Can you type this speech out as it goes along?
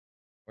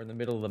or in the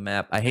middle of the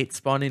map. I hate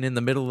spawning in the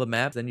middle of the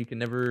map, then you can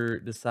never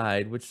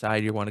decide which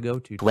side you want to go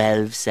to.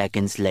 12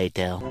 seconds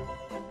later.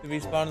 Do we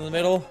spawn in the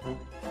middle?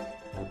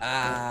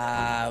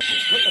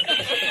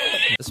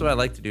 This is what I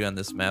like to do on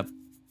this map.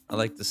 I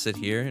like to sit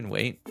here and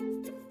wait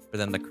for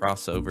them to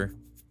cross over.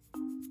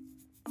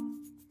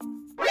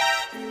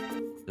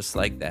 Just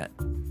like that.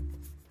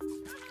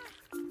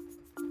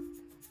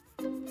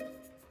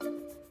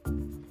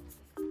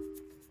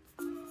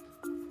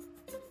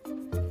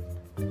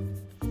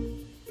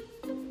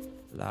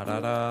 La da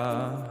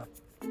da.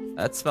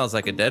 That smells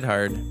like a dead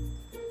hard.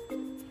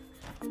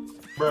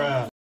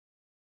 Bruh.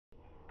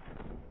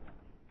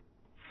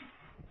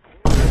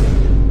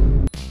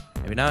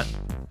 Maybe not.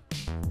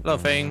 Hello,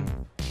 Fang.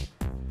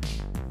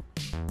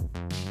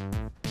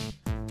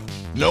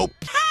 Nope.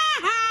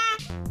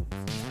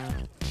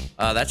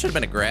 That should have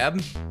been a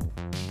grab.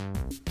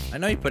 I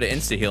know you put an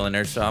insta heal in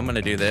there, so I'm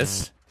gonna do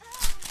this.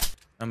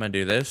 I'm gonna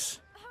do this.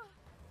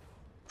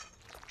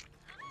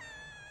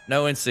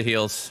 No insta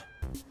heals.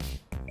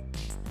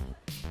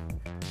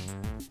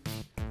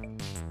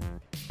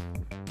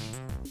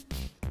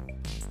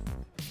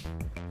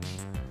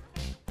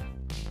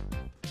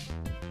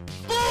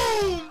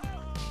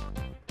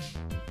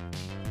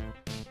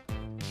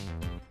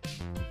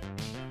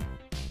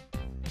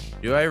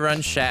 Do I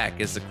run Shack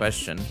is the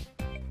question.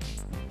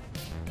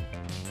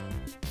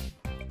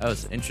 That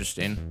was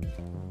interesting.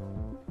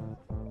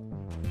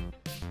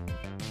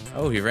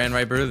 Oh, he ran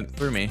right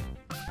through me.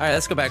 Alright,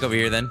 let's go back over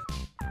here then.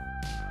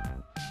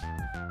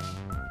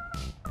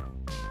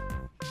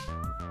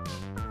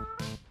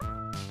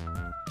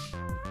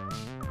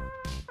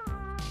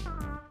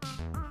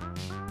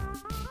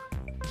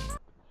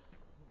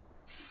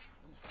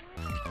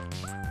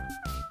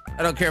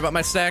 I don't care about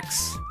my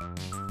stacks.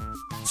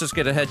 Let's just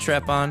get a head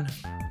trap on.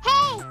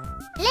 Hey,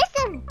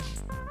 listen.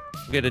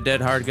 Get a dead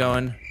hard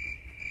going.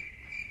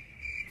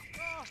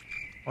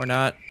 Or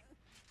not.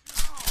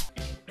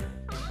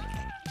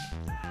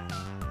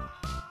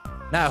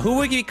 Now, who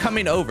would be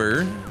coming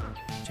over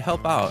to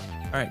help out?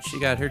 Alright, she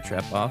got her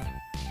trap off.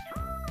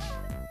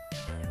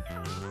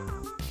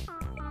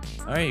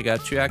 Alright, you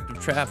got 2 active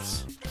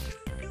traps.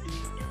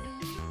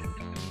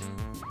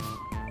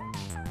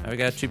 Now we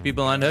got 2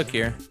 people on hook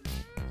here.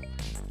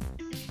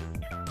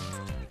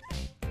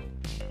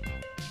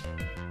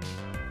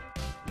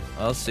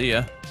 I'll see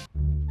ya.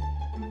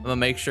 I'm gonna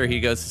make sure he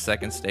goes to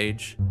second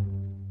stage.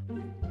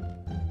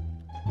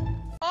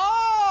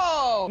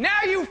 Oh!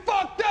 Now you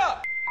fucked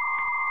up!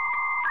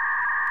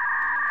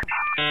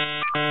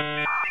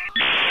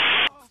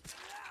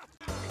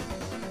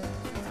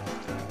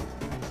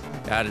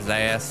 Got his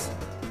ass.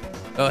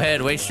 Go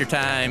ahead, waste your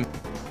time.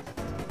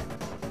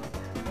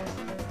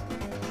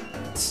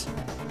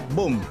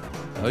 Boom.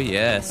 Oh,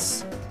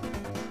 yes.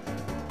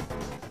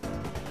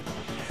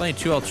 Playing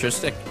too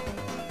altruistic.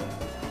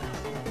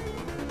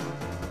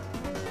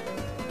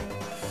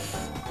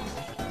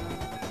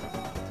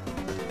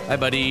 Hi,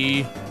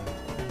 buddy.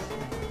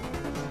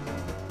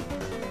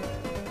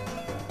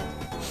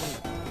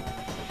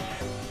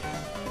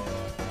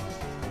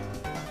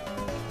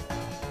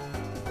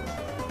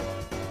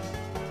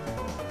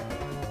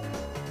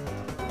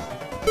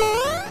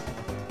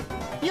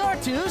 You're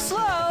too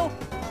slow.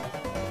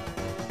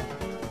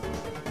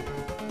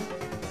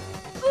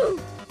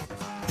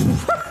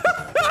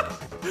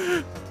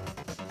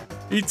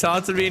 He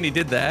taunted me and he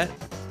did that.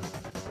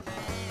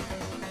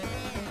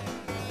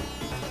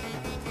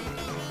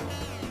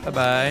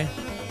 Bye-bye.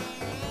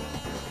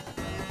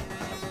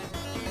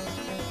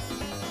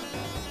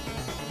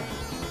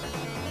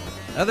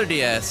 Another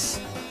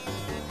DS.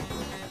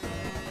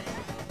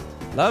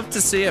 Love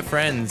to see it,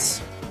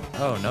 friends.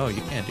 Oh, no,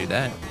 you can't do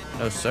that.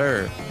 No,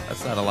 sir.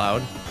 That's not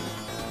allowed.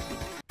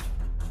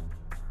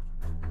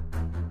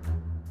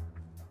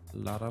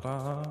 La da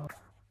da.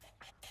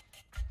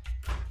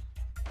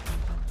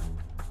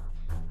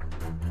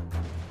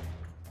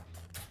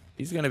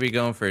 He's gonna be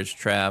going for his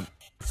trap.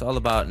 It's all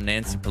about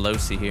Nancy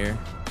Pelosi here.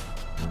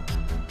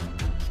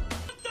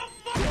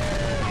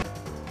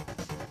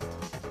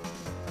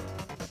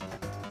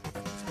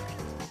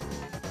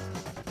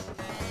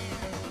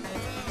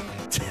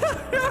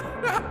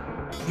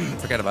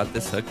 Forgot about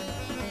this hook.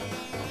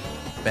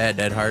 Bad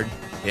dead hard.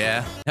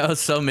 Yeah, that was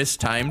so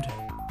mistimed.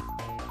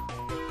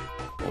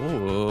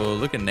 Oh,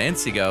 look at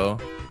Nancy go.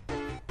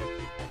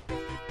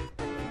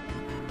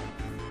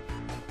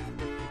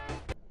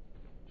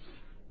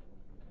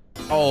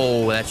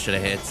 Oh, that should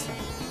have hit.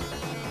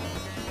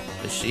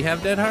 Does she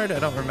have dead hard? I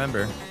don't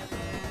remember.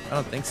 I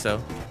don't think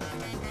so.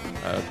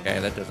 Okay,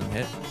 that doesn't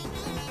hit.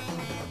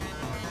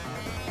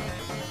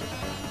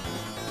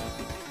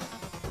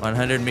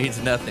 100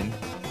 means nothing.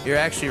 You're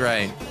actually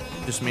right.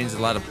 It just means a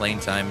lot of playing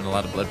time and a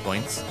lot of blood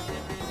points.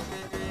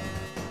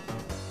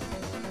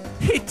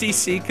 He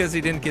DC because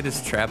he didn't get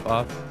his trap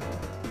off.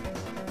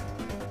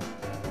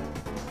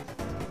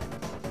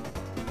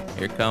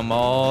 Here come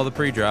all the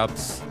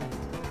pre-drops.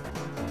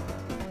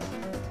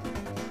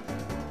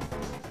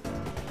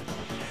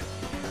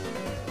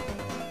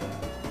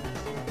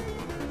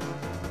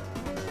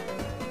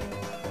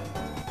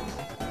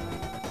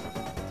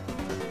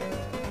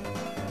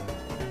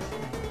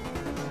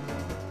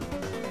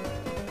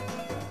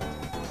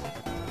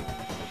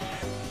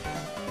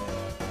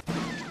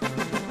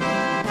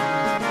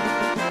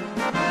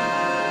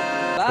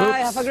 Bye.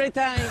 Have a great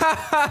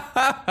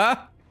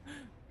time.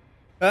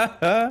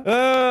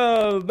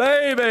 Oh,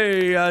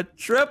 baby. A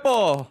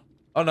triple.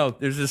 Oh, no.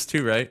 There's just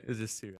two, right? There's just two.